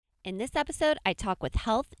In this episode, I talk with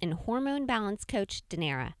health and hormone balance coach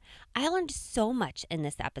Dinara. I learned so much in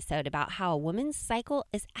this episode about how a woman's cycle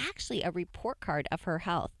is actually a report card of her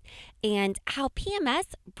health and how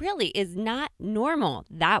PMS really is not normal.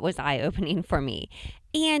 That was eye-opening for me.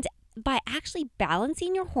 And by actually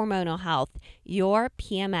balancing your hormonal health, your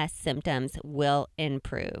PMS symptoms will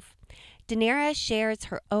improve. Dinara shares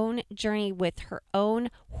her own journey with her own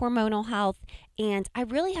hormonal health, and I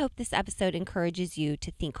really hope this episode encourages you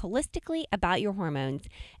to think holistically about your hormones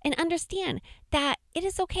and understand that it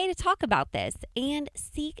is okay to talk about this and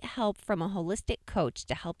seek help from a holistic coach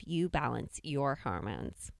to help you balance your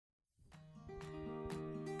hormones.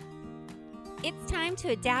 It's time to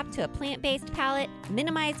adapt to a plant-based palate,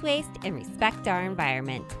 minimize waste, and respect our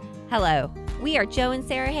environment. Hello, we are Joe and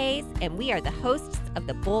Sarah Hayes, and we are the hosts of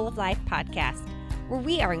the Bowl of Life podcast, where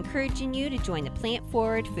we are encouraging you to join the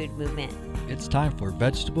plant-forward food movement. It's time for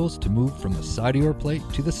vegetables to move from the side of your plate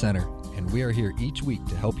to the center, and we are here each week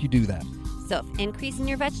to help you do that. So if increasing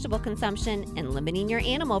your vegetable consumption and limiting your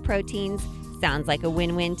animal proteins sounds like a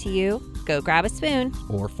win-win to you, go grab a spoon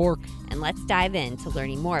Or fork. and let's dive into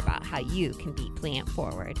learning more about how you can be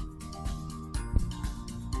plant-forward.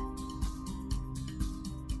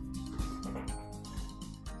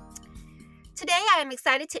 Today, I am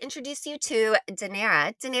excited to introduce you to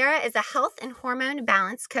Dinara. Dinara is a health and hormone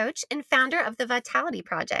balance coach and founder of the Vitality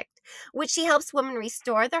Project, which she helps women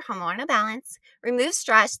restore their hormonal balance, remove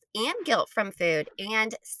stress and guilt from food,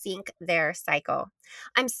 and sync their cycle.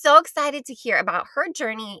 I'm so excited to hear about her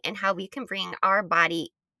journey and how we can bring our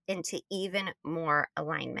body into even more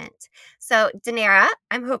alignment. So, Dinara,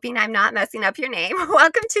 I'm hoping I'm not messing up your name.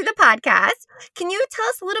 Welcome to the podcast. Can you tell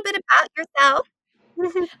us a little bit about yourself?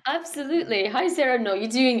 Absolutely. Hi, Sarah. No, you're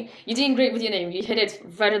doing great with your name. You hit it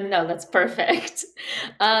right on the nail. That's perfect.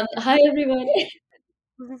 Hi, everyone.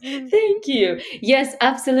 Thank you. Yes,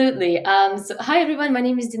 absolutely. So hi, everyone. My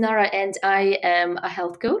name is Dinara, and I am a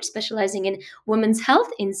health coach specializing in women's health,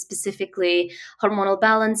 in specifically hormonal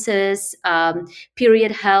balances,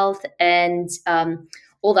 period health, and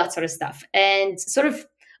all that sort of stuff. And sort of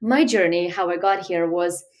my journey, how I got here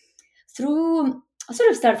was through. I'll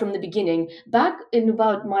sort of start from the beginning. Back in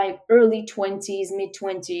about my early 20s, mid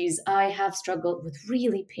 20s, I have struggled with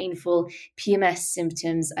really painful PMS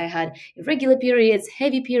symptoms. I had irregular periods,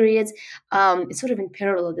 heavy periods. It's sort of in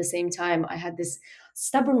parallel at the same time. I had this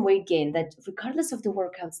stubborn weight gain that, regardless of the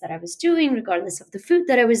workouts that I was doing, regardless of the food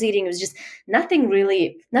that I was eating, it was just nothing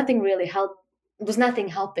really helped. Was nothing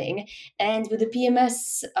helping. And with the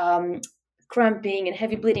PMS cramping and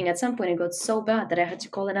heavy bleeding, at some point it got so bad that I had to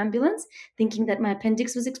call an ambulance, thinking that my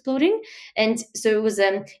appendix was exploding. And so it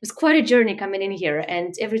was quite a journey coming in here.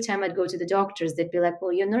 And every time I'd go to the doctors, they'd be like,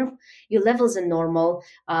 well, your levels are normal.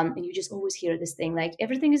 And you just always hear this thing like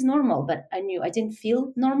everything is normal, but I knew I didn't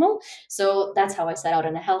feel normal. So that's how I set out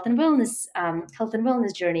on a health and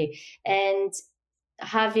wellness journey. And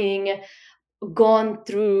having gone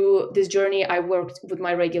through this journey, I worked with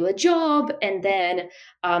my regular job, and then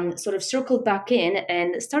sort of circled back in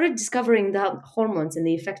and started discovering the hormones and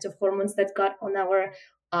the effect of hormones that got on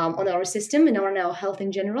our system and on our health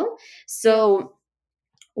in general. So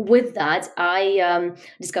with that, I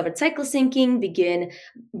discovered cycle syncing, began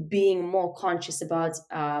being more conscious about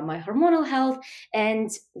my hormonal health. And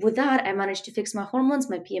with that, I managed to fix my hormones.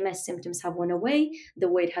 My PMS symptoms have went away. The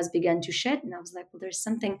weight has begun to shed. And I was like, well, there's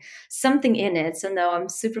something in it. So now I'm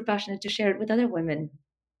super passionate to share it with other women.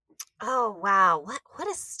 Oh, wow. What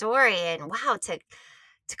a story. And wow,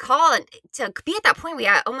 to call and to be at that point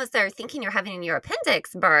where you almost are thinking you're having your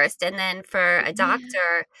appendix burst, and then for a Yeah.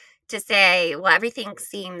 doctor to say, well, everything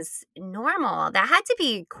seems normal. That had to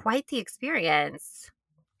be quite the experience.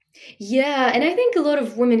 Yeah, and I think a lot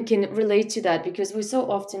of women can relate to that because we so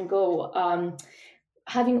often go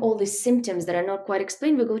having all these symptoms that are not quite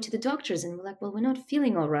explained. We go to the doctors and we're like, well, we're not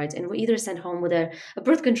feeling all right. And we're either sent home with a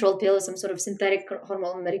birth control pill or some sort of synthetic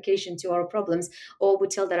hormonal medication to our problems, or we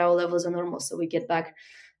tell that our levels are normal. So we get back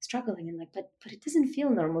struggling and like, but it doesn't feel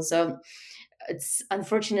normal. So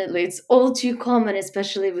unfortunately, it's all too common,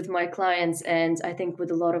 especially with my clients. And I think with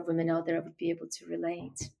a lot of women out there, I would be able to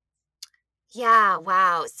relate. Yeah,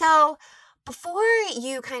 wow. So before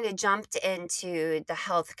you kind of jumped into the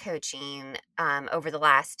health coaching over the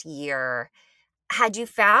last year, had you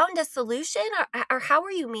found a solution, or how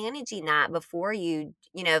were you managing that before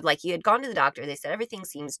like you had gone to the doctor, they said everything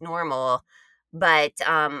seems normal, but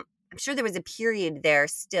I'm sure there was a period there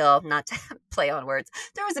still, not to play on words,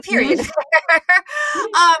 there was a period there,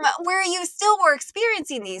 where you still were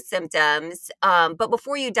experiencing these symptoms, but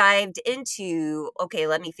before you dived into, okay,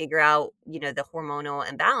 let me figure out, the hormonal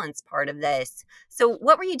imbalance part of this. So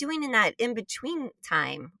what were you doing in that in-between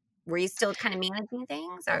time? were you still kind of managing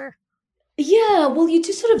things or? Yeah, well, you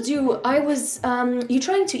just sort of do. You're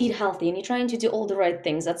trying to eat healthy and you're trying to do all the right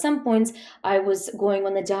things. At some points, I was going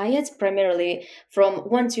on a diet primarily from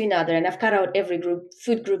one to another, and I've cut out every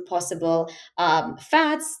food group possible.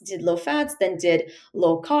 Fats, did low fats, then did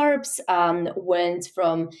low carbs, went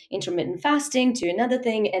from intermittent fasting to another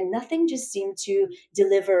thing, and nothing just seemed to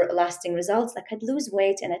deliver lasting results. Like I'd lose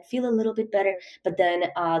weight and I'd feel a little bit better, but then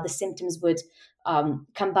the symptoms would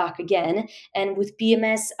come back again. And with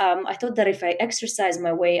PMS, I thought that if I exercise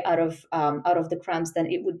my way out of the cramps, then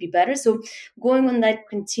it would be better. So going on that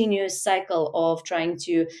continuous cycle of trying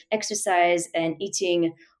to exercise and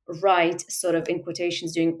eating right, sort of in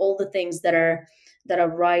quotations, doing all the things that are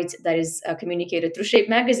right, that is communicated through Shape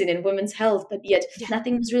Magazine and Women's Health, but yet Yeah.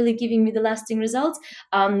 nothing was really giving me the lasting results.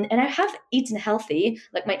 And I have eaten healthy,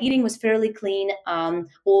 like my eating was fairly clean,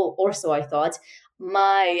 or so I thought.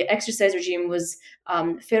 My exercise regime was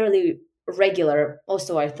fairly regular,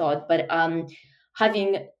 also I thought, but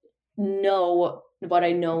having know what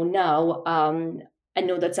I know now, I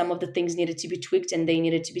know that some of the things needed to be tweaked and they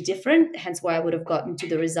needed to be different. Hence, why I would have gotten to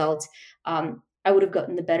the result. I would have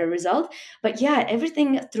gotten the better result. But yeah,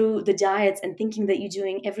 everything through the diets and thinking that you're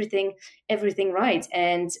doing everything right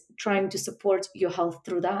and trying to support your health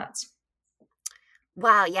through that.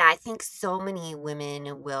 Wow, yeah, I think so many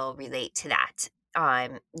women will relate to that.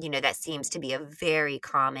 That seems to be a very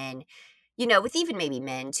common, with even maybe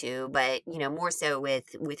men too, but more so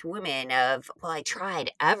with women of, well, I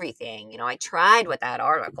tried everything. I tried what that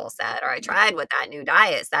article said, or I tried what that new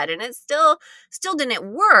diet said, and it still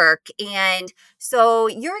didn't work. And so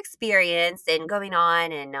your experience and going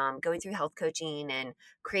on and going through health coaching and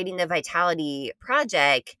creating the Vitality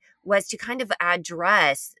Project was to kind of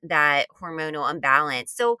address that hormonal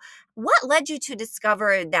imbalance. So what led you to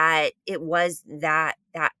discover that it was that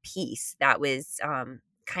piece that was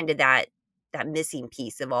kind of that missing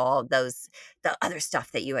piece of all of the other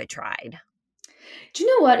stuff that you had tried? Do you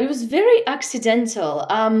know what? It was very accidental.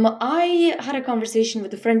 I had a conversation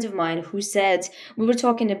with a friend of mine who said we were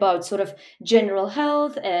talking about sort of general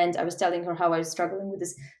health, and I was telling her how I was struggling with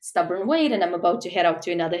this stubborn weight, and I'm about to head out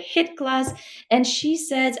to another HIIT class. And she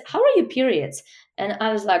said, "How are your periods?" And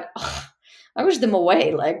I was like, "Ugh, I wish them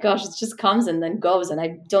away. Like, gosh, it just comes and then goes, and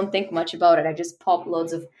I don't think much about it. I just pop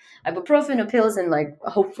loads of ibuprofen or pills and like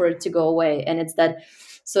hope for it to go away." And it's that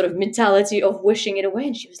sort of mentality of wishing it away.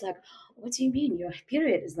 And she was like, "What do you mean? Your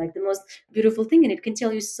period is like the most beautiful thing, and it can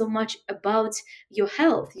tell you so much about your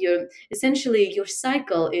health. Your essentially your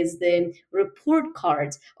cycle is the report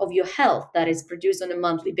card of your health that is produced on a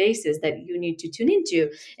monthly basis that you need to tune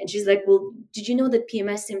into." And she's like, "Well, did you know that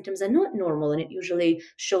PMS symptoms are not normal, and it usually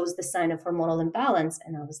shows the sign of hormonal imbalance?"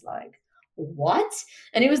 And I was like, "What?"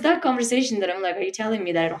 And it was that conversation that I'm like, "Are you telling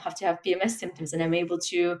me that I don't have to have PMS symptoms and I'm able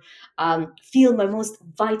to feel my most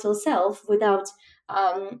vital self without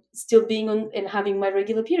still being on and having my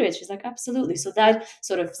regular periods?" She's like, "Absolutely." So that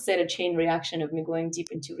sort of set a chain reaction of me going deep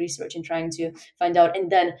into research and trying to find out. And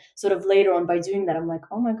then sort of later on by doing that, I'm like,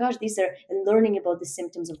 "Oh my gosh, these are," and learning about the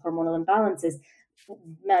symptoms of hormonal imbalances,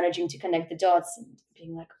 managing to connect the dots and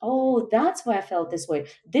being like, "Oh, that's why I felt this way.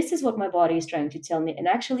 This is what my body is trying to tell me." And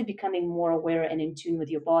actually becoming more aware and in tune with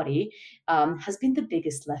your body has been the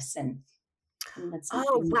biggest lesson. And that's Oh,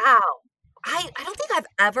 something. wow. I don't think I've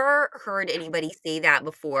ever heard anybody say that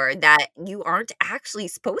before, that you aren't actually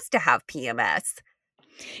supposed to have PMS.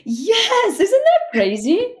 Yes, isn't that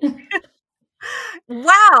crazy?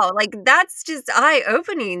 Wow, like, that's just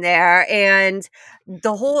eye-opening there, and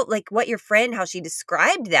the whole like, what your friend how she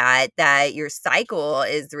described that your cycle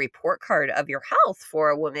is the report card of your health for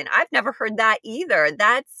a woman. I've never heard that either.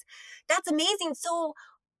 That's amazing. So,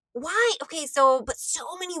 why okay, so but so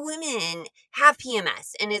many women have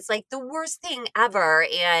PMS, and it's, like, the worst thing ever,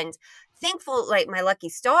 and thankful like, my lucky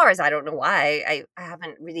stars, I don't know why, I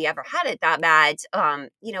haven't really ever had it that bad,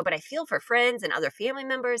 but I feel for friends and other family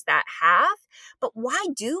members that have, but why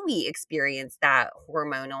do we experience that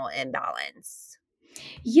hormonal imbalance?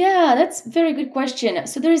 Yeah, that's a very good question.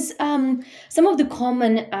 So there's some of the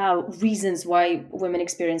common reasons why women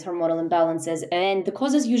experience hormonal imbalances, and the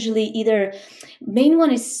causes usually either main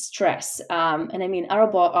one is stress, and I mean our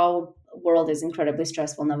world is incredibly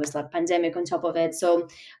stressful now. It's like pandemic on top of it, so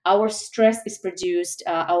our stress is produced.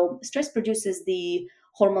 Our stress produces the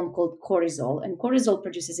hormone called cortisol, and cortisol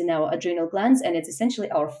produces in our adrenal glands, and it's essentially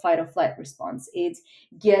our fight or flight response. It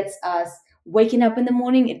gets us waking up in the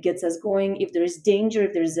morning, it gets us going. If there is danger,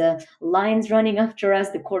 if there's a lions running after us,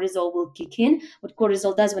 the cortisol will kick in. What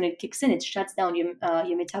cortisol does when it kicks in, it shuts down your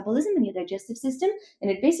metabolism and your digestive system, and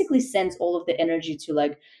it basically sends all of the energy to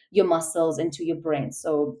like your muscles and to your brain.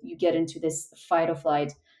 So you get into this fight or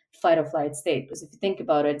flight fight or flight state. Because if you think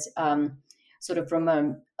about it, sort of from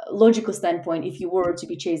a logical standpoint, if you were to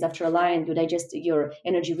be chased after a lion, your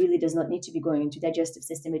energy really does not need to be going into digestive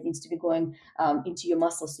system. It needs to be going into your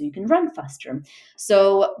muscles so you can run faster.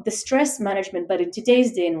 So the stress management, but in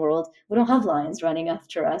today's day and world, we don't have lions running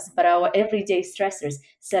after us, but our everyday stressors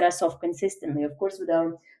set us off consistently. Of course, with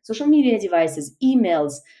our social media devices,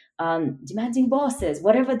 emails, demanding bosses,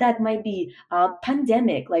 whatever that might be,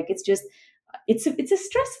 pandemic, like it's a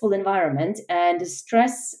stressful environment, and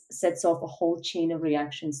stress sets off a whole chain of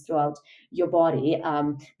reactions throughout your body.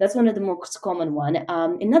 That's one of the most common one.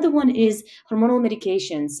 Another one is hormonal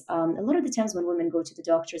medications. A lot of the times when women go to the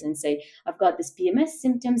doctors and say, I've got this PMS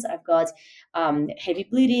symptoms, I've got heavy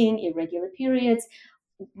bleeding, irregular periods,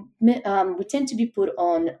 we tend to be put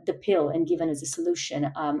on the pill and given as a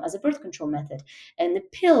solution, as a birth control method. And the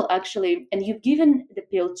pill actually, and you've given the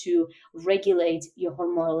pill to regulate your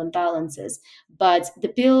hormonal imbalances, but the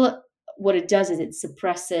pill, what it does is it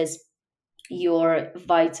suppresses your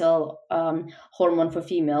vital hormone for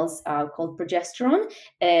females, called progesterone.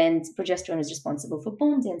 And progesterone is responsible for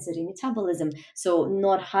bone density, metabolism. So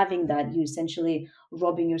not having that, you essentially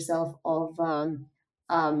robbing yourself of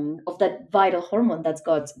that vital hormone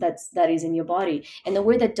that is in your body. And the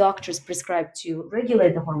way that doctors prescribe to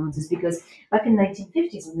regulate the hormones is because back in the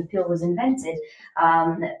 1950s, when the pill was invented,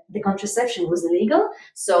 the contraception was illegal.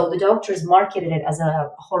 So the doctors marketed it as a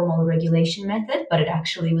hormonal regulation method, but it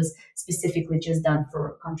actually was specifically just done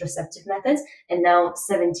for contraceptive methods. And now,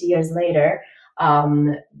 70 years later,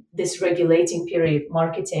 this regulating period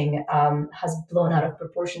marketing has blown out of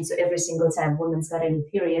proportion. So every single time women's got any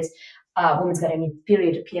period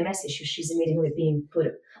or PMS issue, she's immediately being put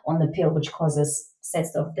on the pill, which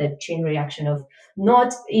sets off the chain reaction of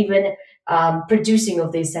not even producing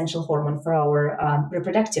of the essential hormone for our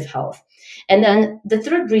reproductive health. And then the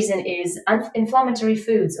third reason is inflammatory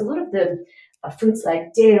foods. A lot of the foods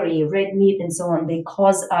like dairy, red meat, and so on, they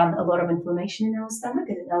cause a lot of inflammation in our stomach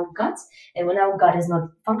and in our gut. And when our gut is not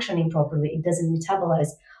functioning properly, it doesn't metabolize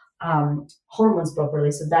hormones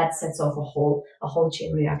properly. So that sets off a whole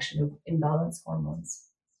chain reaction of imbalanced hormones.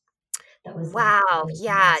 That was Wow.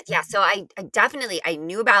 Yeah. Yeah. So I definitely I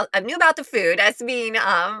knew about the food as being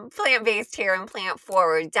plant-based here and plant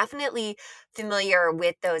forward. Definitely familiar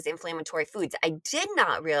with those inflammatory foods. I did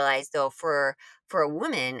not realize though for a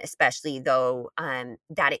woman, especially though,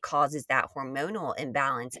 that it causes that hormonal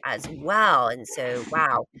imbalance as well. And so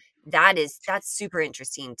wow, that's super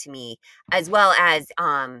interesting to me, as well as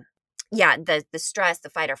yeah, the stress, the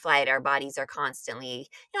fight or flight, our bodies are constantly,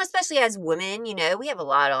 especially as women, we have a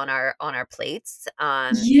lot on our plates.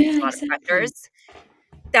 There's Yeah, a lot of exactly. pressures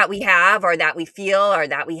that we have or that we feel or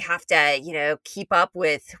that we have to, keep up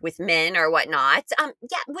with men or whatnot.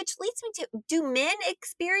 Yeah, which leads me to, do men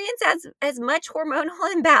experience as much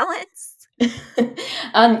hormonal imbalance?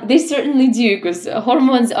 They certainly do, because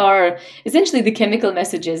hormones are essentially the chemical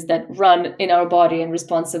messages that run in our body and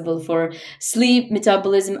responsible for sleep,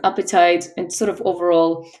 metabolism, appetite, and sort of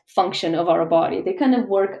overall function of our body. They kind of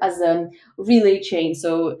work as a relay chain.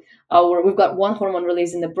 So we've got one hormone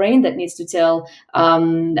release in the brain that needs to tell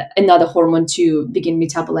another hormone to begin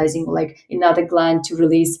metabolizing, like another gland to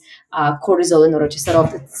release cortisol in order to set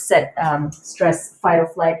off the stress fight or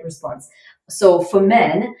flight response. So for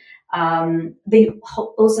men, they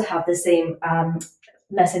also have the same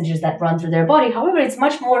messages that run through their body. However, it's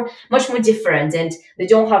much more different, and they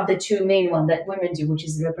don't have the two main one that women do, which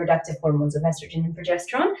is the reproductive hormones of estrogen and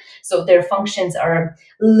progesterone. So their functions are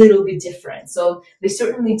a little bit different. So they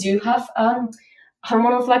certainly do have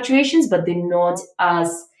hormonal fluctuations, but they're not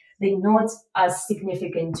as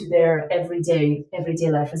significant to their everyday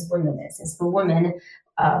life as women is. As for women,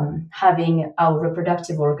 having our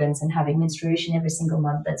reproductive organs and having menstruation every single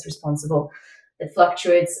month, that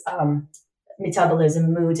fluctuates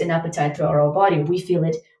metabolism, mood, and appetite throughout our body. We feel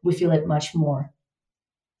it much more.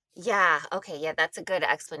 Yeah. Okay. Yeah, that's a good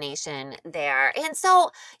explanation there. And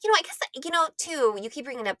so, I guess, too, you keep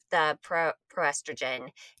bringing up the proestrogen,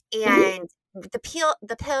 Mhm. and the pill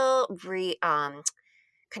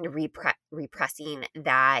kind of repressing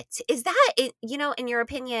that. Is that, in your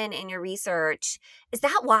opinion, in your research, is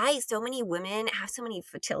that why so many women have so many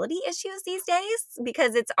fertility issues these days?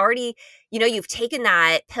 Because it's already, you've taken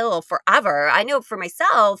that pill forever. I know for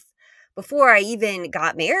myself, before I even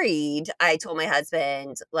got married, I told my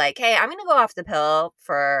husband, like, hey, I'm going to go off the pill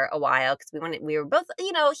for a while, because we were both,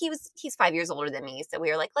 he's 5 years older than me. So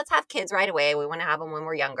we were like, let's have kids right away. We want to have them when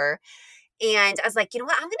we're younger. And I was like, you know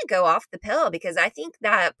what? I'm going to go off the pill, because I think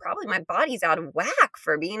that probably my body's out of whack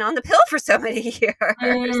for being on the pill for so many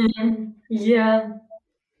years. Yeah.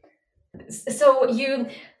 So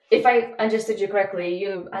If I understood you correctly,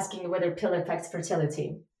 you're asking whether pill affects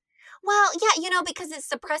fertility. Well, yeah, because it's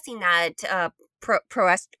suppressing that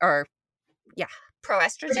or yeah,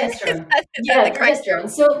 proestrogen. Progesterone. Is that Yeah, the correct progesterone.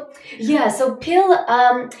 So pill.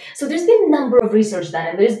 So there's been a number of research done,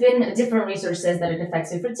 and there's been different research says that it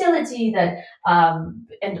affects your fertility,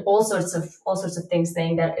 and all sorts of things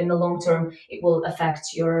saying that in the long term it will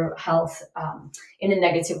affect your health in a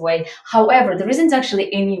negative way. However, there isn't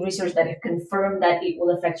actually any research that confirmed that it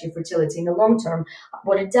will affect your fertility in the long term.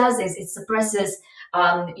 What it does is it suppresses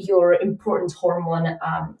your important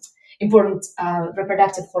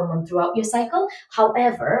reproductive hormone throughout your cycle.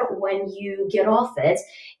 However, when you get off it,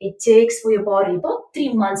 it takes for your body about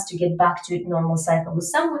 3 months to get back to its normal cycle. With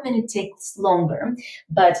some women, it takes longer,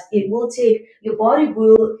 but it will take your body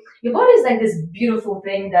is like this beautiful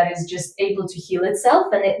thing that is just able to heal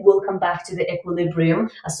itself, and it will come back to the equilibrium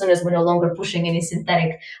as soon as we're no longer pushing any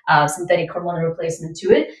synthetic hormonal replacement to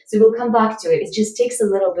it. So we'll come back to it. It just takes a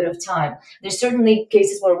little bit of time. There's certainly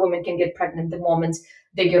cases where women can get pregnant the moment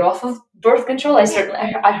they get off of birth control.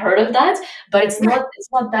 I heard of that, but it's not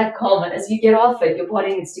that common. As you get off it, your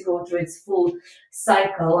body needs to go through its full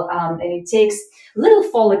cycle, and it takes a little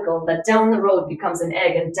follicle that down the road becomes an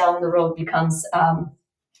egg, and down the road becomes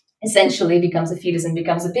essentially becomes a fetus and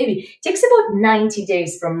becomes a baby. It takes about 90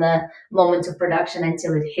 days from the moment of production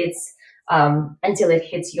until it hits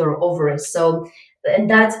your ovaries. So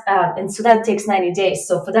that takes 90 days.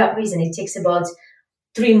 So for that reason, it takes about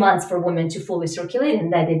 3 months for women to fully circulate,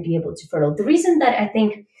 and that they'd be able to fertile. The reason that I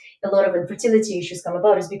think a lot of infertility issues come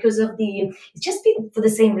about is because of it's just for the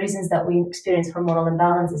same reasons that we experience hormonal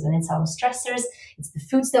imbalances, and it's our stressors, it's the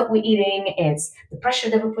foods that we're eating, it's the pressure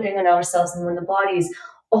that we're putting on ourselves, and when the body is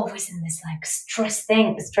always in this like stressed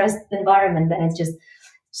environment, then it's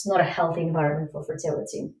not a healthy environment for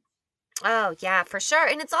fertility. Oh, yeah, for sure.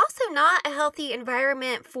 And it's also not a healthy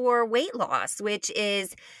environment for weight loss, which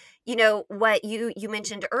is what you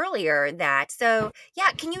mentioned earlier. That so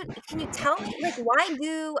yeah, can you tell me, like, why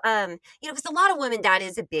do because a lot of women, that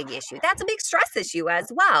is a big issue, that's a big stress issue as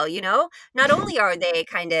well. Not only are they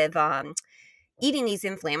kind of eating these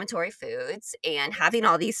inflammatory foods and having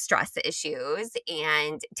all these stress issues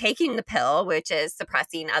and taking the pill, which is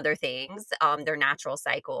suppressing other things, their natural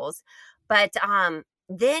cycles, but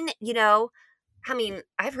then I mean,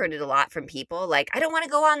 I've heard it a lot from people, like, I don't want to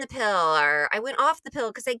go on the pill, or I went off the pill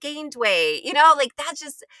because I gained weight. Like, that's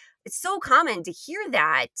just, it's so common to hear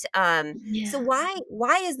that. So Yeah.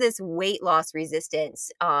 why is this weight loss resistance?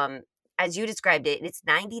 As you described it, it's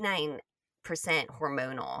 99%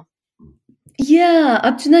 hormonal. Yeah,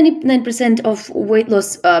 up to 99% of weight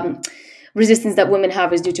loss resistance that women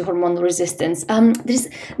have is due to hormonal resistance. There's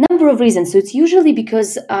a number of reasons. So it's usually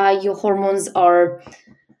because your hormones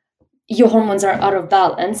are out of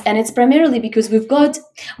balance, and it's primarily because we've got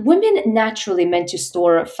women naturally meant to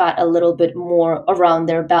store fat a little bit more around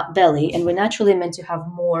their belly, and we're naturally meant to have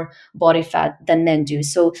more body fat than men do.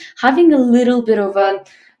 So having a little bit of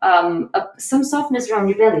some softness around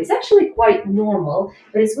your belly is actually quite normal,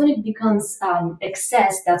 but it's when it becomes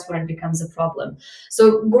excess that's when it becomes a problem.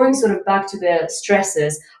 So going sort of back to the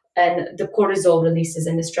stresses and the cortisol releases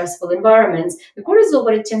in the stressful environments, the cortisol,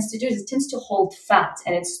 what it tends to do is it tends to hold fat,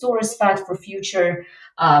 and it stores fat for future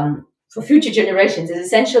generations. It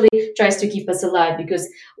essentially tries to keep us alive, because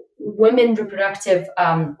women reproductive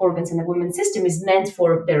organs in the women's system is meant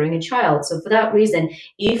for bearing a child. So for that reason,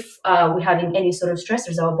 if we're having any sort of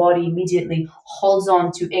stressors, our body immediately holds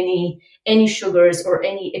on to any sugars or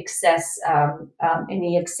any excess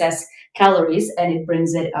calories, and it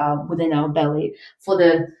brings it within our belly for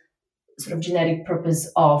the sort of genetic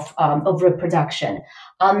purpose of reproduction.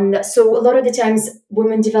 So a lot of the times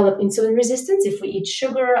women develop insulin resistance if we eat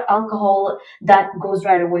sugar, alcohol, that goes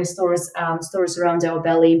right away, stores around our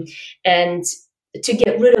belly. And to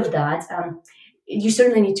get rid of that, you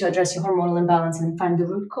certainly need to address your hormonal imbalance and find the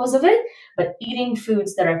root cause of it. But eating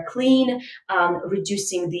foods that are clean,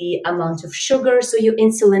 reducing the amount of sugar so your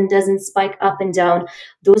insulin doesn't spike up and down,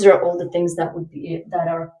 those are all the things that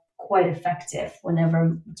are quite effective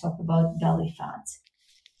whenever we talk about belly fat.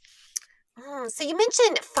 So you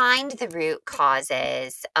mentioned find the root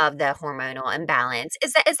causes of the hormonal imbalance.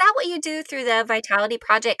 Is that what you do through the Vitality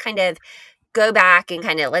Project? Kind of go back and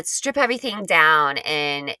kind of let's strip everything down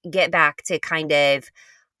and get back to kind of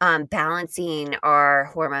balancing our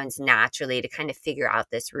hormones naturally to kind of figure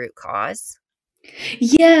out this root cause.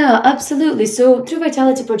 Yeah, absolutely. So through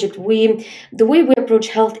Vitality Project, the way we approach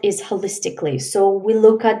health is holistically. So we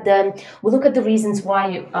look at the reasons why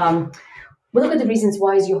is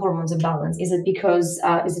your hormones imbalanced. Is it because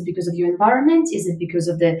of your environment? Is it because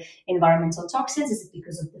of the environmental toxins? Is it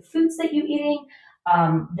because of the foods that you're eating?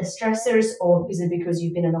 the stressors, or is it because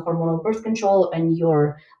you've been in a hormonal birth control and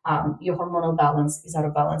your hormonal balance is out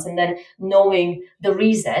of balance? And then knowing the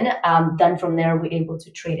reason, then from there we're able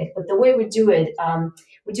to treat it. But the way we do it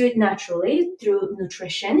naturally through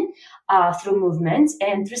nutrition, through movement,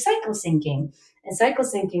 and through cycle syncing. And cycle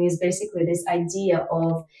syncing is basically this idea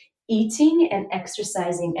of eating and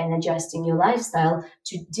exercising and adjusting your lifestyle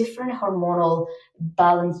to different hormonal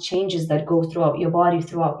balance changes that go throughout your body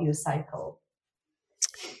throughout your cycle.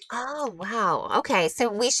 Oh, wow. Okay. So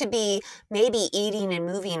we should be maybe eating and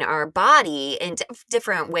moving our body in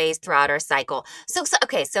different ways throughout our cycle.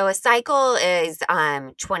 Okay. So a cycle is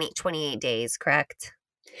 28 days, correct?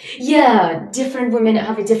 Yeah, different women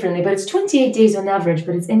have it differently, but it's 28 days on average,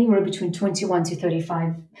 but it's anywhere between 21 to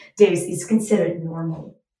 35 days is considered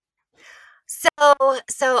normal.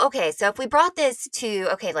 Okay. So if we brought this to,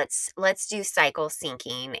 okay, let's do cycle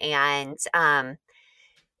syncing and,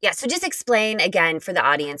 yeah, so just explain again for the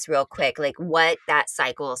audience real quick, like what that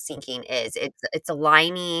cycle syncing is. It's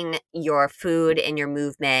aligning your food and your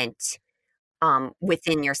movement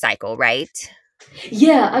within your cycle, right?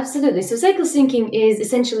 Yeah, absolutely. So cycle syncing is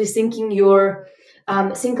essentially syncing your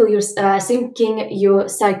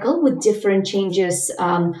cycle with different changes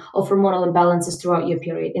of hormonal imbalances throughout your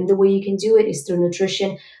period. And the way you can do it is through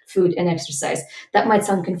nutrition, food, and exercise. That might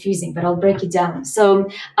sound confusing, but I'll break it down. So,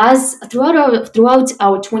 as throughout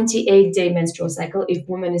our 28-day menstrual cycle, if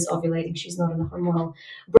woman is ovulating, she's not on a hormonal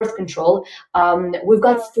birth control. We've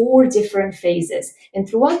got 4 different phases, and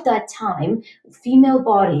throughout that time, female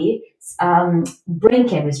body brain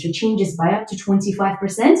chemistry changes by up to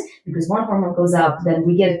 25% because one hormone goes up, then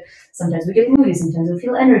sometimes we get moody, sometimes we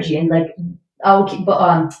feel energy, and like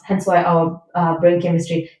hence why our brain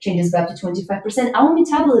chemistry changes by up to 25%. Our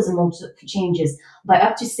metabolism also changes by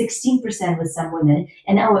up to 16% with some women,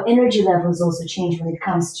 and our energy levels also change when it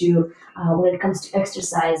comes to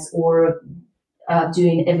exercise or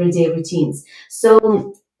doing everyday routines.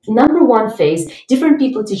 So number one phase, different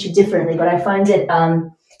people teach it differently, but I find it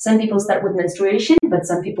some people start with menstruation, but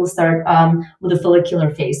some people start with a follicular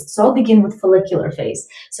phase. So I'll begin with follicular phase.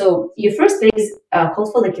 So your first phase,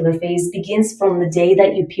 called follicular phase, begins from the day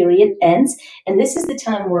that your period ends. And this is the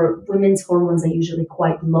time where women's hormones are usually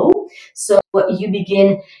quite low. So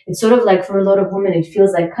it's sort of like for a lot of women, it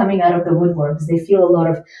feels like coming out of the woodworks. They feel a lot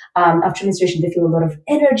of, after menstruation, they feel a lot of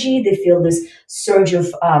energy. They feel this surge of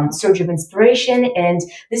inspiration. And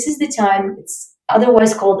this is the time, it's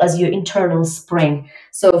otherwise called as your internal spring.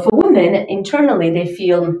 So for women, internally, they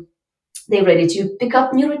feel they're ready to pick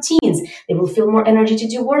up new routines. They will feel more energy to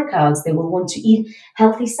do workouts. They will want to eat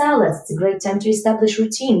healthy salads. It's a great time to establish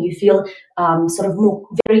routine. You feel sort of more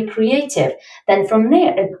very creative. Then from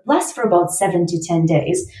there, it lasts for about 7 to 10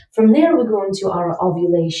 days. From there, we go into our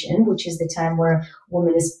ovulation, which is the time where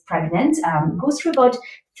woman is pregnant. Goes through about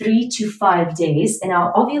 3 to 5 days. In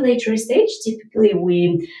our ovulatory stage, typically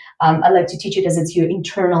I like to teach it as it's your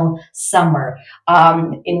internal summer.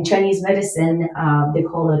 In Chinese medicine, they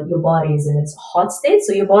call it your body is in its hot state.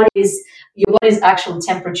 So your body's actual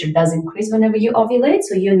temperature does increase whenever you ovulate.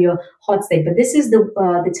 So you're in your hot state. But this is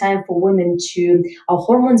the time for women our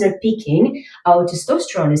hormones are peaking, our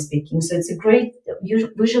testosterone is peaking. So it's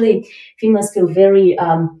usually females feel very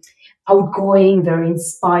outgoing, very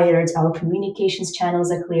inspired. Our communications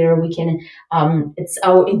channels are clear. It's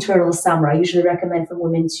our internal summer. I usually recommend for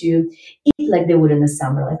women to eat like they would in the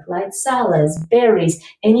summer, like light salads, berries,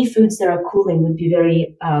 any foods that are cooling would be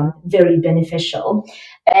very, very beneficial.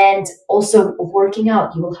 And also working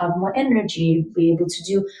out, you will have more energy, be able to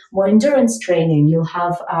do more endurance training. You're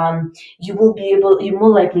more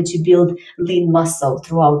likely to build lean muscle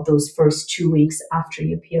throughout those first 2 weeks after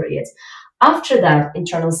your period. After that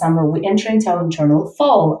internal summer, we enter into our internal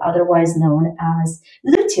fall, otherwise known as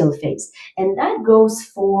luteal phase. And that goes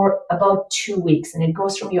for about 2 weeks. And it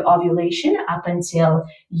goes from your ovulation up until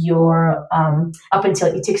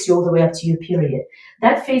it takes you all the way up to your period.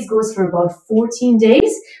 That phase goes for about 14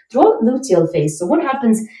 days throughout luteal phase. So what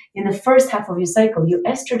happens in the first half of your cycle? Your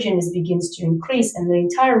estrogen begins to increase, and the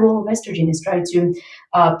entire role of estrogen is try to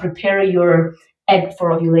prepare your egg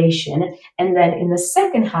for ovulation. And then in the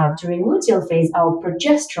second half, during luteal phase, our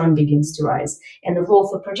progesterone begins to rise. And the role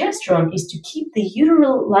for progesterone is to keep the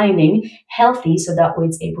uterine lining healthy so that way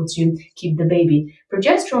it's able to keep the baby.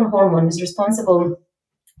 Progesterone hormone is responsible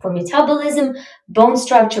for metabolism, bone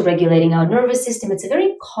structure, regulating our nervous system. It's a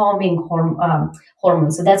very calming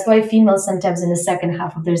hormone. So that's why females sometimes in the second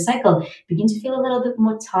half of their cycle begin to feel a little bit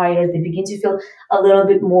more tired. They begin to feel a little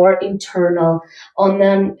bit more internal. On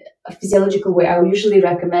a physiological way, I usually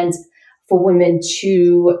recommend for women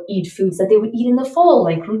to eat foods that they would eat in the fall,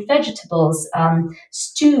 like root vegetables,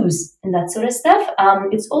 stews, and that sort of stuff.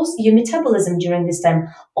 It's also your metabolism during this time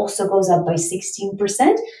also goes up by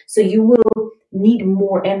 16%. So you will need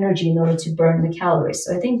more energy in order to burn the calories.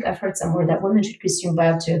 So I think I've heard somewhere that women should consume by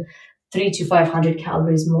up to 300 to 500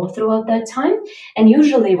 calories more throughout that time. And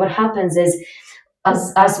usually what happens is,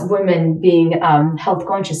 as women being health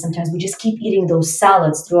conscious, sometimes we just keep eating those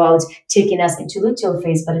salads throughout, taking us into luteal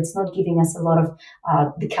phase, but it's not giving us a lot of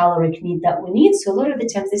the caloric need that we need. So a lot of the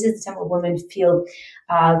times, this is the time where women feel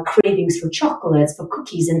cravings for chocolates, for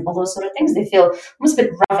cookies, and all those sort of things. They feel almost a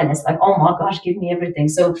bit ravenous, like, oh my gosh, give me everything.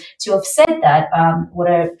 So to offset that,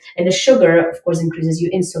 and the sugar, of course, increases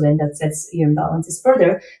your insulin, that sets your imbalances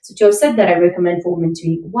further. So to offset that, I recommend for women to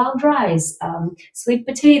eat wild rice, sweet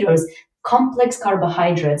potatoes, complex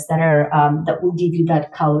carbohydrates that will give you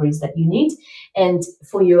that calories that you need. And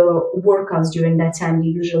for your workouts during that time,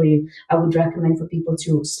 I would recommend for people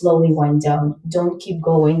to slowly wind down. Don't keep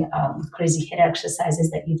going with crazy HIIT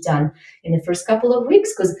exercises that you've done in the first couple of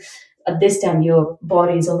weeks, because at this time your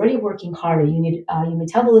body is already working harder. You need your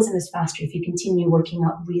metabolism is faster. If you continue working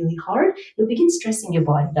out really hard, you'll begin stressing your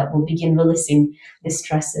body. That will begin releasing the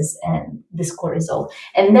stresses and this cortisol.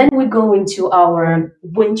 And then we go into our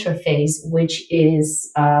winter phase, which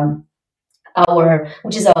is our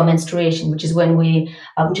menstruation, which is when we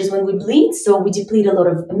bleed. So we deplete a lot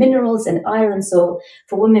of minerals and iron. So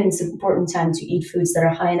for women, it's an important time to eat foods that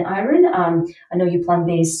are high in iron. I know you're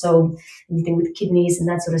plant-based, so anything with kidneys and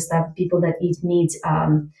that sort of stuff. People that eat meat,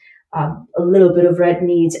 a little bit of red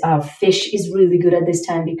meat, fish is really good at this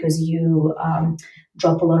time because you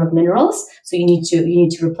drop a lot of minerals. So you need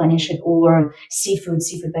to replenish it. Or seafood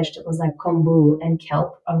vegetables like kombu and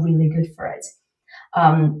kelp are really good for it.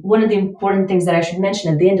 One of the important things that I should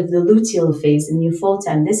mention at the end of the luteal phase in your fall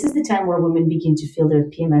time, this is the time where women begin to feel their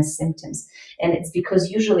PMS symptoms. And it's because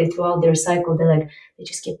usually throughout their cycle, they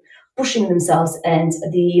just keep pushing themselves, and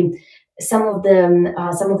some of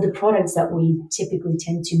the products that we typically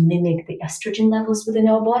tend to mimic the estrogen levels within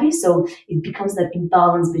our body. So it becomes that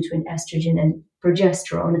imbalance between estrogen and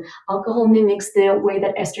progesterone. Alcohol mimics the way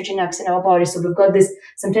that estrogen acts in our body. So we've got this,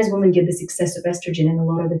 sometimes women get this excessive estrogen, and a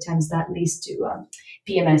lot of the times that leads to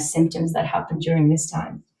PMS symptoms that happen during this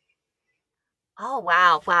time. Oh,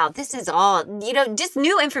 wow. Wow. This is all, just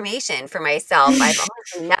new information for myself. I've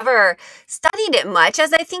honestly never studied it much,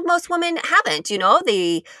 as I think most women haven't. You get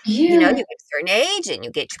a certain age and you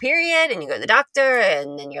get your period and you go to the doctor,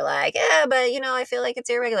 and then you're like, yeah, but I feel like it's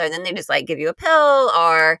irregular. And then they just give you a pill,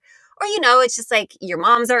 or it's just like your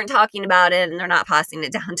moms aren't talking about it and they're not passing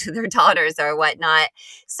it down to their daughters or whatnot.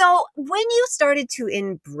 So when you started to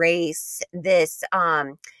embrace this,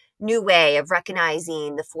 new way of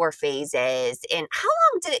recognizing the 4 phases, and how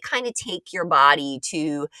long did it kind of take your body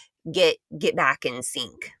to get back in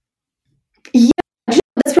sync? Yeah, that's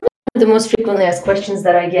probably one of the most frequently asked questions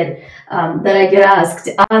that I get asked,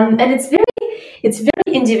 and it's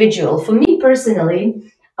very individual. For me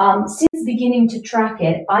personally, since beginning to track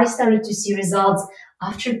it, I started to see results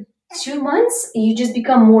after 2 months. You just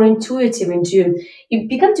become more intuitive you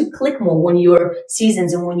become to click more when your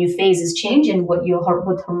seasons and when your phases change and what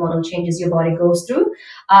hormonal changes your body goes through.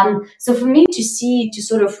 So for me to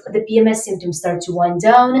sort of the PMS symptoms start to wind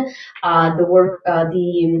down, I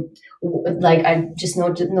just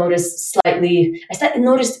noticed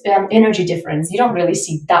energy difference. You don't really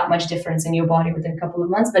see that much difference in your body within a couple of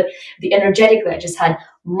months, but energetically, I just had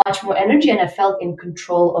much more energy, and I felt in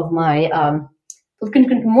control of my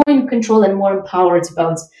more in control and more empowered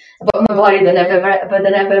about my body than I've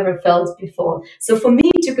ever felt before. So for me,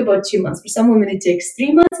 it took about 2 months. For some women, it takes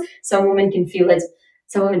 3 months. Some women can feel it.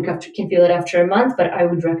 Some women can feel it after a month. But I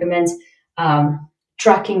would recommend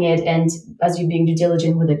tracking it, and as you're being due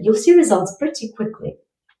diligent with it, you'll see results pretty quickly.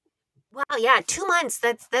 Wow, yeah, 2 months.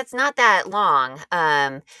 That's not that long.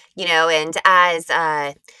 And as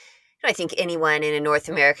I think anyone in a North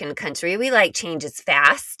American country, we like changes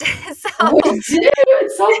fast. We do.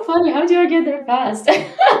 It's so funny. How do I get there fast?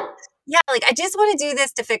 Yeah, I just want to do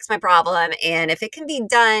this to fix my problem, and if it can be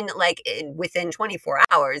done within 24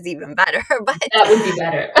 hours, even better. But that would be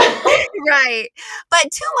better. Right. But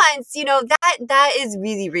 2 months, that is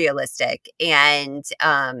really realistic. And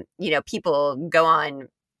people go on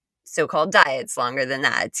so-called diets longer than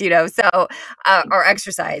that, or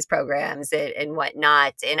exercise programs and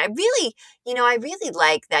whatnot. And I really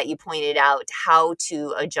like that you pointed out how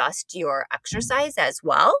to adjust your exercise as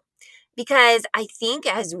well, because I think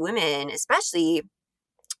as women, especially,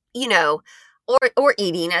 or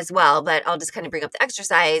eating as well, but I'll just kind of bring up the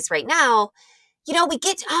exercise right now. We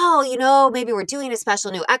get, maybe we're doing a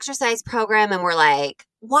special new exercise program and we're like,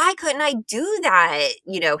 why couldn't I do that,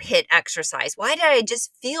 hit exercise? Why did I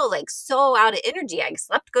just feel like so out of energy? I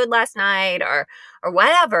slept good last night or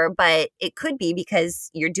whatever, but it could be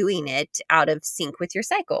because you're doing it out of sync with your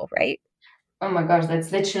cycle, right? Oh my gosh,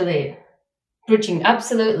 that's literally preaching.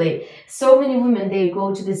 Absolutely. So many women, they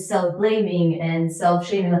go to this self-blaming and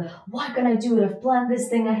self-shaming, like, why can I do it? I've planned this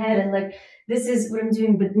thing ahead and like this is what I'm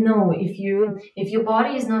doing. But no, if your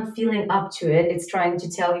body is not feeling up to it, it's trying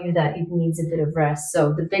to tell you that it needs a bit of rest.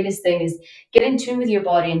 So the biggest thing is get in tune with your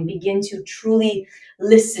body and begin to truly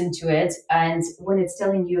listen to it. And when it's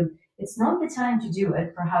telling you it's not the time to do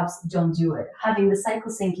it, perhaps don't do it. Having the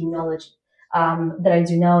cycle syncing knowledge that I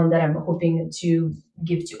do now and that I'm hoping to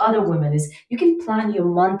give to other women is you can plan your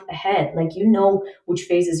month ahead. Like, which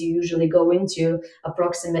phases you usually go into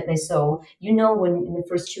approximately. So, when in the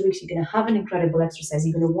first 2 weeks, you're going to have an incredible exercise.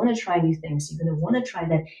 You're going to want to try new things. You're going to want to try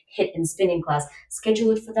that HIIT and spinning class,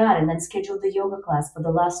 schedule it for that. And then schedule the yoga class for the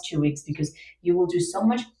last 2 weeks, because you will do so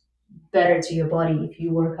much better to your body if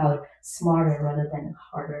you work out smarter rather than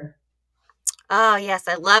harder. Oh, yes,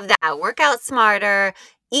 I love that. Work out smarter,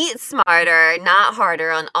 eat smarter, not harder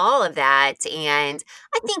on all of that. And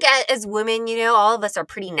I think as women, all of us are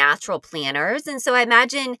pretty natural planners. And so I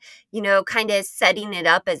imagine, kind of setting it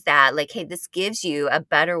up as that, like, hey, this gives you a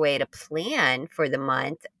better way to plan for the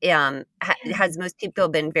month. Has most people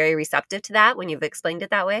been very receptive to that when you've explained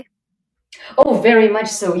it that way? Oh, very much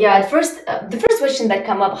so. Yeah. At first, the first question that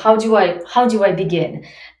come up, how do I begin?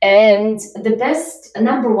 And the best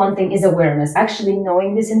number one thing is awareness. Actually,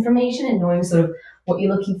 knowing this information and knowing sort of what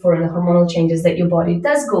you're looking for in the hormonal changes that your body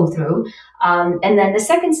does go through. And then the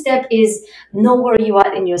second step is know where you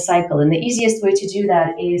are in your cycle. And the easiest way to do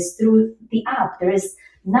that is through the app. There is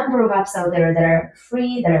number of apps out there that are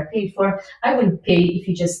free, that are paid for. I wouldn't pay if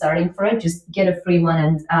you're just starting for it. Just get a free one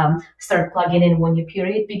and start plugging in when your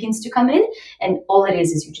period begins to come in. And all it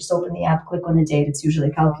is you just open the app, click on the date. It's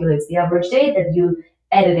usually calculates the average date that you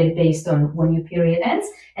edit it based on when your period ends.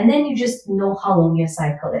 And then you just know how long your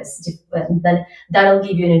cycle is. And then that'll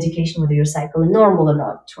give you an indication whether your cycle is normal or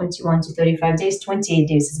not. 21 to 35 days, 28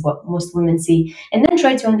 days is what most women see. And then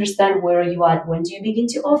try to understand where are you at, when do you begin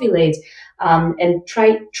to ovulate, and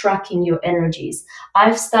try tracking your energies.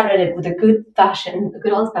 I've started it with a good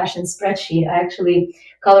old fashioned spreadsheet. I actually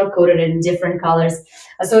color coded it in different colors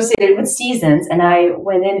associated with seasons. And I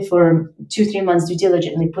went in for 2-3 months due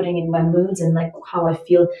diligently putting in my moods and like how I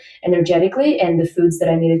feel energetically and the foods that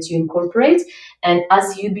I needed to incorporate. And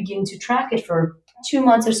as you begin to track it for 2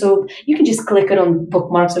 months or so, you can just click it on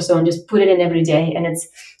bookmarks or so and just put it in every day. And it's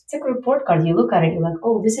like a report card. You look at it, you're like,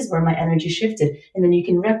 oh, this is where my energy shifted. And then you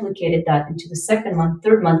can replicate that into the second month,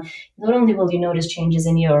 third month. Not only will you notice changes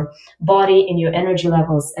in your body, in your energy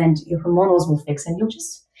levels, and your hormonals will fix, and you'll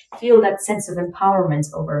just feel that sense of empowerment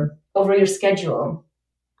over your schedule.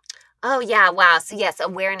 Oh yeah, wow. So yes,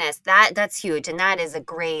 awareness, that's huge. And that is a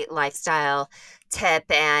great lifestyle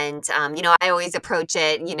tip. And I always approach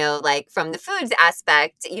it, like from the foods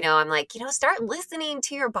aspect, I'm like, start listening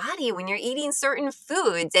to your body when you're eating certain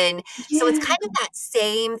foods. And so it's kind of that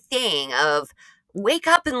same thing of wake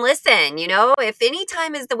up and listen, if any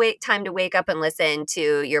time is the time to wake up and listen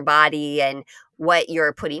to your body and what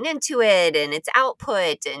you're putting into it and its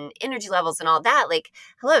output and energy levels and all that, like,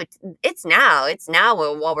 hello, it's now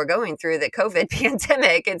while we're going through the COVID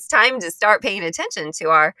pandemic, it's time to start paying attention to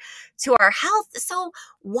our health. So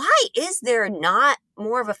why is there not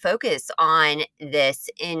more of a focus on this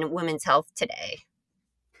in women's health today?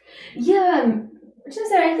 Yeah,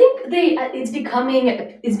 I think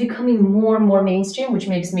it's becoming more and more mainstream, which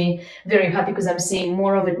makes me very happy because I'm seeing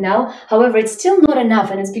more of it now. However, it's still not enough,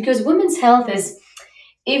 and it's because women's health is,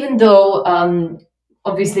 even though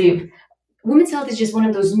obviously women's health is just one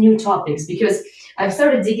of those new topics, because I've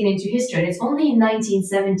started digging into history, and it's only in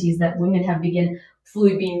 1970s that women have begun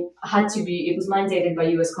fully it was mandated by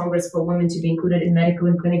US Congress for women to be included in medical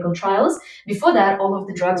and clinical trials. Before that, all of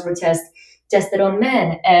the drugs were tested on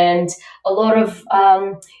men, and a lot of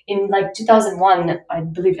in like 2001, I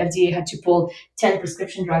believe FDA had to pull 10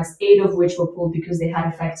 prescription drugs, 8 of which were pulled because they had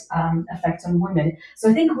effect on women. So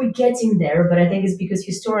I think we're getting there, but I think it's because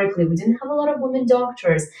historically we didn't have a lot of women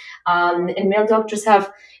doctors, and male doctors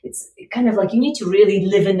it's kind of like you need to really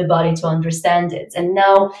live in the body to understand it. And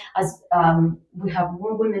now as we have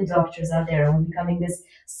more women doctors out there, and we're becoming this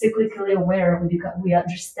cyclically aware. We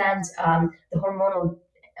understand the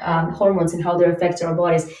hormones and how they affect our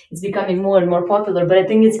bodies. It's becoming more and more popular, but I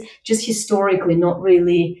think it's just historically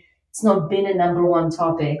it's not been a number one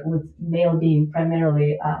topic, with male being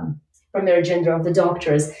primarily primary gender of the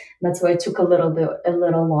doctors. That's why it took a little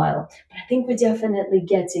while. But I think we're definitely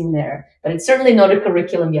getting there. But it's certainly not a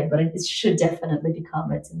curriculum yet, but it should definitely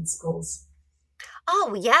become it in schools.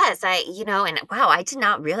 Oh, yes. And wow, I did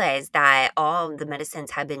not realize that all the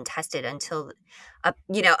medicines had been tested until up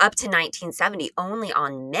to 1970 only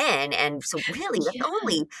on men. And so really that's Yeah.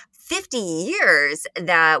 only 50 years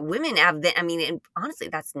that women have been, I mean, and honestly,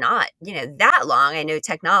 that's not, that long. I know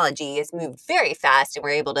technology has moved very fast and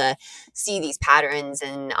we're able to see these patterns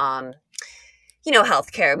and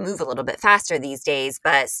healthcare move a little bit faster these days,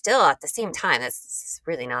 but still at the same time, that's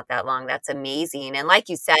really not that long. That's amazing. And like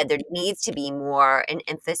you said, there needs to be more an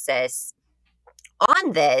emphasis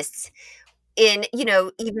on this in,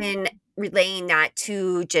 even relaying that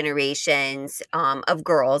to generations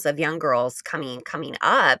of young girls coming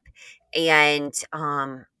up. And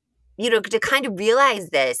to kind of realize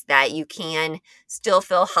this, that you can still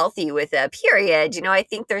feel healthy with a period. I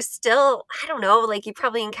think there's still, I don't know, like you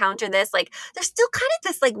probably encounter this, like there's still kind of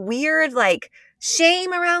this like weird, like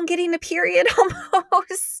shame around getting a period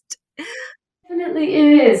almost. Definitely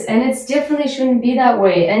it is, and it's definitely shouldn't be that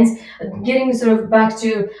way. And getting sort of back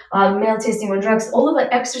to male testing on drugs, a lot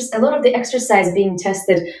of the exercise being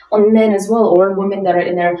tested on men as well, or women that are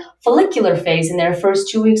in their follicular phase in their first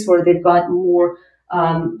 2 weeks, where they've got more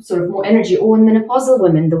sort of more energy, or in menopausal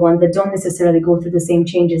women, the one that don't necessarily go through the same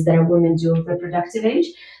changes that our women do of reproductive age.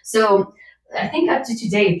 So I think up to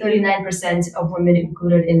today, 39% of women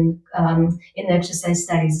included in exercise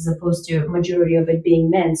studies, as opposed to majority of it being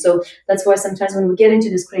men. So that's why sometimes when we get into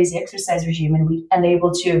this crazy exercise regime and we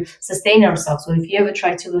unable to sustain ourselves. So if you ever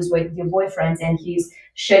try to lose weight with your boyfriend and he's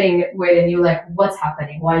shedding weight and you're like, what's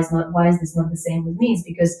happening? Why is this not the same with me? It's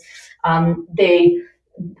because they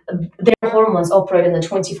their hormones operate on a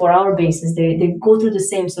 24-hour basis. They go through the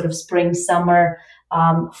same sort of spring, summer,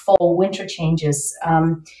 fall, winter changes.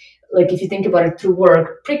 Like if you think about it through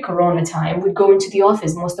work, pre-corona time, we'd go into the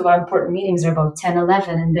office. Most of our important meetings are about 10,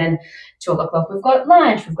 11, and then 12 o'clock, we've got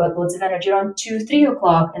lunch. We've got loads of energy around 2, 3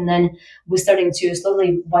 o'clock. And then we're starting to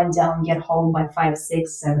slowly wind down, get home by 5,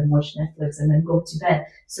 6, 7, watch Netflix, and then go to bed.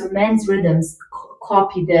 So men's rhythms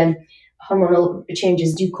copy the hormonal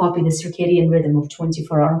changes do copy the circadian rhythm of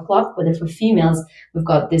 24-hour clock. Whether for females, we've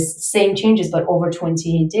got this same changes, but over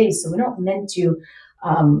 28 days. So we're not meant to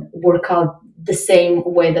work out the same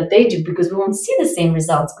way that they do, because we won't see the same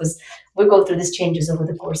results, because we go through these changes over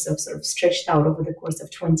the course of sort of stretched out over the course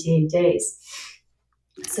of 28 days.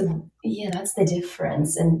 So yeah, that's the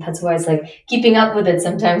difference. And that's why it's like keeping up with it.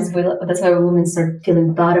 Sometimes that's why women start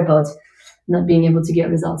feeling bad about not being able to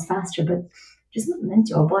get results faster, but just not meant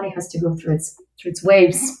to. Our body has to go through its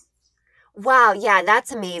waves. Wow, yeah,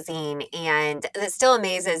 that's amazing. And it still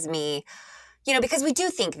amazes me, because we do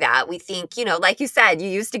think that. We think, like you said, you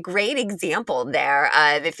used a great example there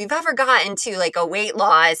of if you've ever gotten to like a weight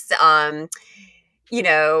loss,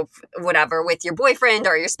 whatever, with your boyfriend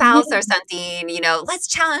or your spouse or something, let's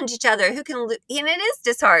challenge each other who can and it is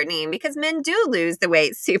disheartening because men do lose the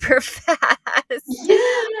weight super fast.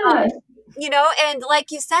 Yeah. And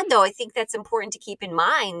like you said, though, I think that's important to keep in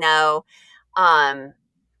mind, though.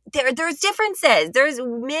 There's differences. There's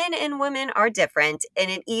men and women are different.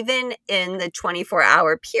 And even in the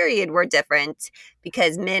 24-hour period, we're different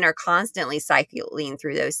because men are constantly cycling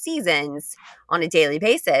through those seasons on a daily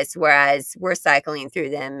basis, whereas we're cycling through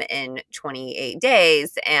them in 28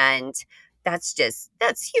 days. And that's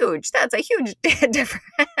huge. That's a huge difference.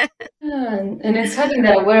 Yeah, and it's having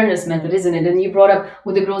that awareness method, isn't it? And you brought up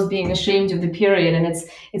with the girls being ashamed of the period, and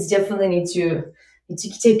it's definitely need to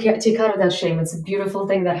take out of that shame. It's a beautiful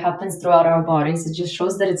thing that happens throughout our bodies. It just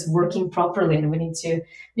shows that it's working properly, and we need to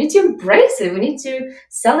embrace it. We need to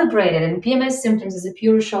celebrate it. And PMS symptoms is a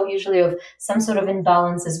pure show usually of some sort of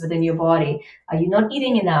imbalances within your body. Are you not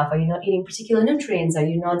eating enough? Are you not eating particular nutrients? Are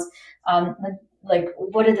you not like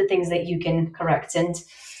what are the things that you can correct? And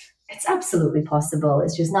it's absolutely possible.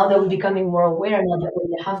 It's just now that we're becoming more aware, now that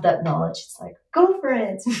we have that knowledge, it's like, go for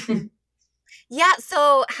it. Yeah.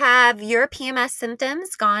 So have your PMS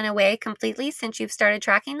symptoms gone away completely since you've started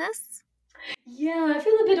tracking this? Yeah, I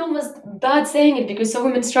feel a bit almost bad saying it because some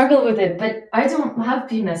women struggle with it, but I don't have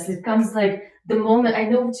PMS. It comes like the moment I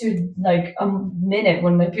know to like a minute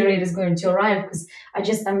when my period is going to arrive, because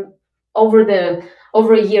I'm over the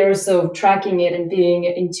over a year or so tracking it and being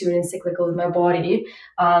in tune and cyclical with my body.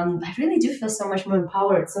 I really do feel so much more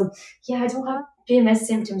empowered. So yeah, I don't have PMS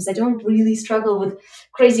symptoms. I don't really struggle with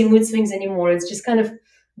crazy mood swings anymore. It's just kind of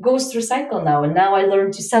goes through cycle now, and now I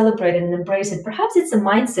learn to celebrate it and embrace it. Perhaps it's a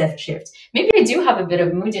mindset shift. Maybe I do have a bit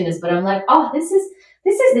of moodiness, but I'm like, oh, this is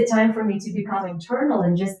the time for me to become internal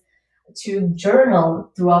and just to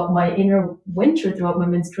journal throughout my inner winter, throughout my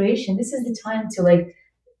menstruation. This is the time to like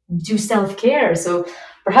do self-care. So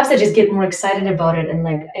perhaps I just get more excited about it and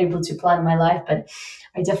like able to plan my life. But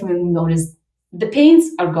I definitely notice the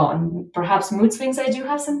pains are gone. Perhaps mood swings I do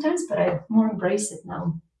have sometimes, but I more embrace it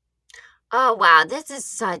now. Oh, wow. This is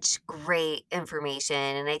such great information.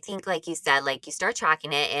 And I think, like you said, like you start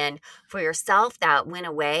tracking it, and for yourself, that went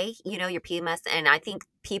away, your PMS. And I think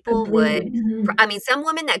people would, Completely. Mhm. I mean, some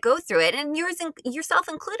women that go through it, and yourself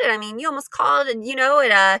included. I mean, you almost called, an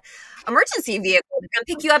emergency vehicle to come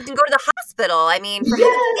pick you up and go to the hospital. I mean, for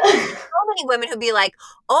heaven's sake, Yeah. so many women who'd be like,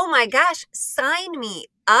 oh my gosh, sign me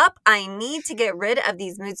up. I need to get rid of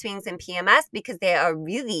these mood swings and PMS because they are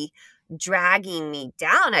really dragging me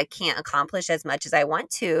down. I can't accomplish as much as I want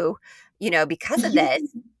to, because of this.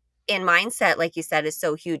 And mindset, like you said, is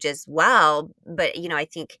so huge as well. But, I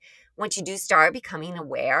think once you do start becoming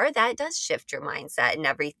aware, that does shift your mindset and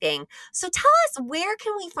everything. So tell us, where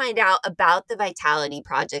can we find out about the Vitality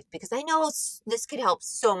Project? Because I know this could help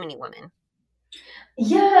so many women.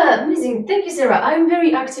 Yeah, amazing. Thank you, Sarah. I'm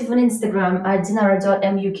very active on Instagram at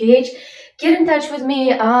dinara.mukh. Get in touch with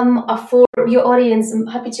me. For your audience, I'm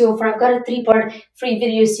happy to offer. I've got a 3-part free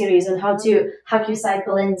video series on how to hack your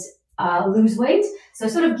cycle and lose weight. So I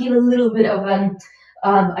sort of give a little bit of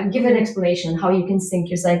I give an explanation how you can sync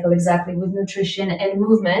your cycle exactly with nutrition and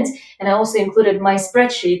movement. And I also included my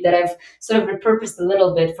spreadsheet that I've sort of repurposed a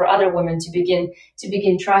little bit for other women to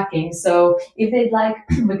begin tracking. So if they'd like,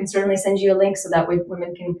 we can certainly send you a link so that way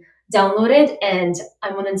women can download it. And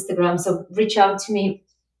I'm on Instagram, so reach out to me.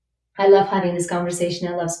 I love having this conversation.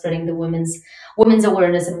 I love spreading the women's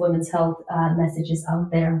awareness and women's health messages out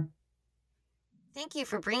there. Thank you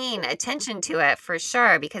for bringing attention to it, for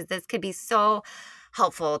sure, because this could be so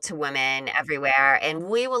helpful to women everywhere. And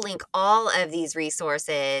we will link all of these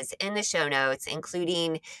resources in the show notes,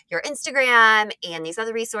 including your Instagram and these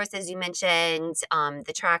other resources you mentioned,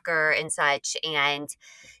 the tracker and such. And,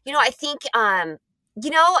 I think,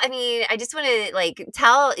 I mean, I just want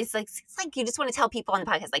to it's like you just want to tell people on the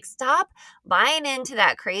podcast, like, stop buying into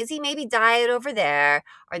that crazy, maybe diet over there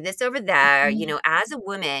or this over there. As a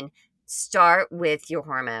woman, start with your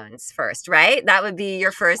hormones first, right? That would be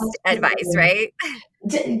your first advice, right?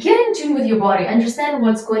 Get in tune with your body, understand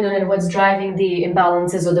what's going on and what's driving the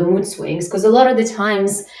imbalances or the mood swings, because a lot of the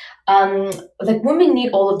times like women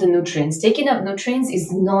need all of the nutrients. Taking up nutrients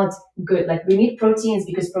is not good. Like we need proteins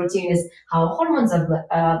because protein is how hormones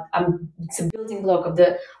are it's a building block of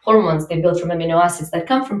the hormones. They build from amino acids that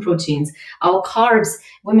come from proteins. Our carbs,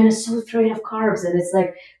 women are so afraid of carbs, and it's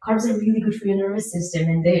like carbs are really good for your nervous system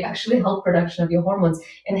and they actually help production of your hormones.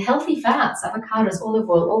 And healthy fats, avocados, olive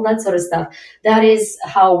oil, all that sort of stuff, that is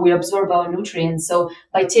how we absorb our nutrients. So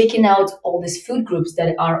by taking out all these food groups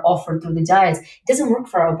that are offered through the diets, it doesn't work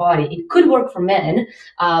for our body. It could work for men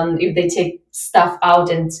if they take stuff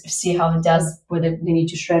out and see how it does, whether they need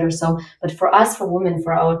to shred or so. But for us, for women,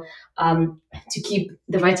 for our to keep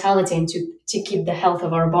the vitality and to keep the health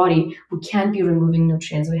of our body, we can't be removing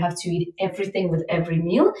nutrients. We have to eat everything with every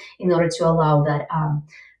meal in order to allow that.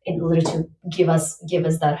 In order to give us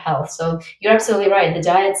that health. So you're absolutely right. The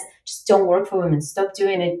diets just don't work for women. Stop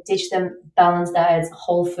doing it. Teach them balanced diets,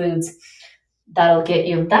 whole foods. That'll get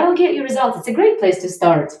you results. It's a great place to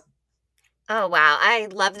start. Oh, wow. I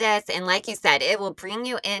love this. And like you said, it will bring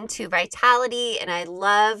you into vitality. And I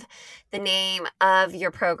love the name of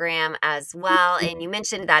your program as well. And you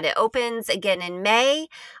mentioned that it opens again in May.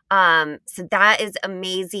 So that is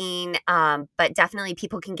amazing. But definitely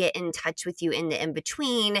people can get in touch with you in the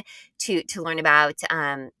in-between to learn about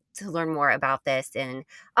to learn more about this. And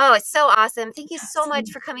it's so awesome. Thank you so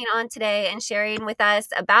much for coming on today and sharing with us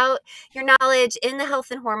about your knowledge in the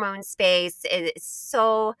health and hormone space. It's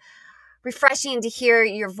so refreshing to hear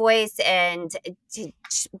your voice and to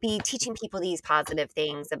be teaching people these positive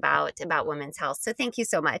things about women's health. So thank you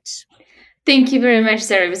so much. Thank you very much,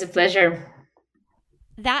 Sarah. It was a pleasure.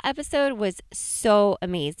 That episode was so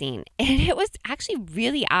amazing. And it was actually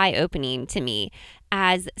really eye-opening to me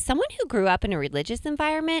as someone who grew up in a religious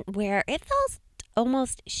environment where it felt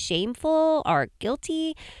almost shameful or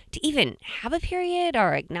guilty to even have a period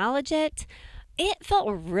or acknowledge it. It felt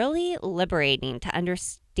really liberating to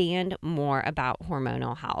understand more about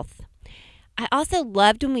hormonal health. I also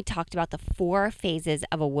loved when we talked about the 4 phases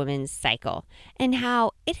of a woman's cycle and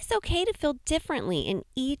how it is okay to feel differently in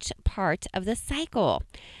each part of the cycle.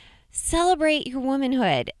 Celebrate your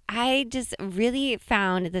womanhood. I just really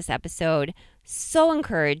found this episode so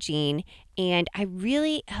encouraging, and I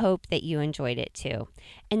really hope that you enjoyed it too.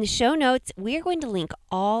 In the show notes, we are going to link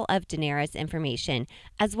all of Dinara's information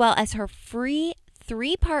as well as her free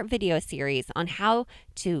 3-part video series on how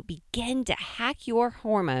to begin to hack your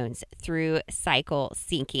hormones through cycle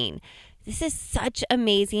syncing. This is such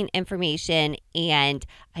amazing information, and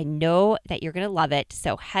I know that you're going to love it.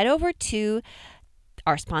 So head over to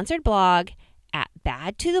our sponsored blog at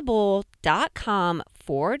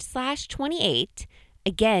badtothebull.com/28.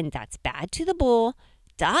 Again, that's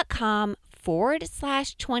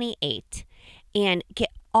badtothebull.com/28, and get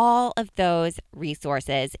all of those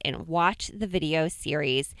resources and watch the video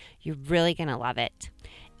series. You're really going to love it.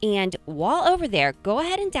 And while over there, go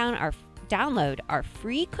ahead and download our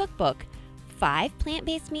free cookbook, 5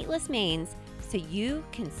 Plant-Based Meatless Mains, so you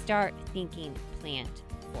can start thinking plant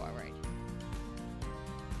forward.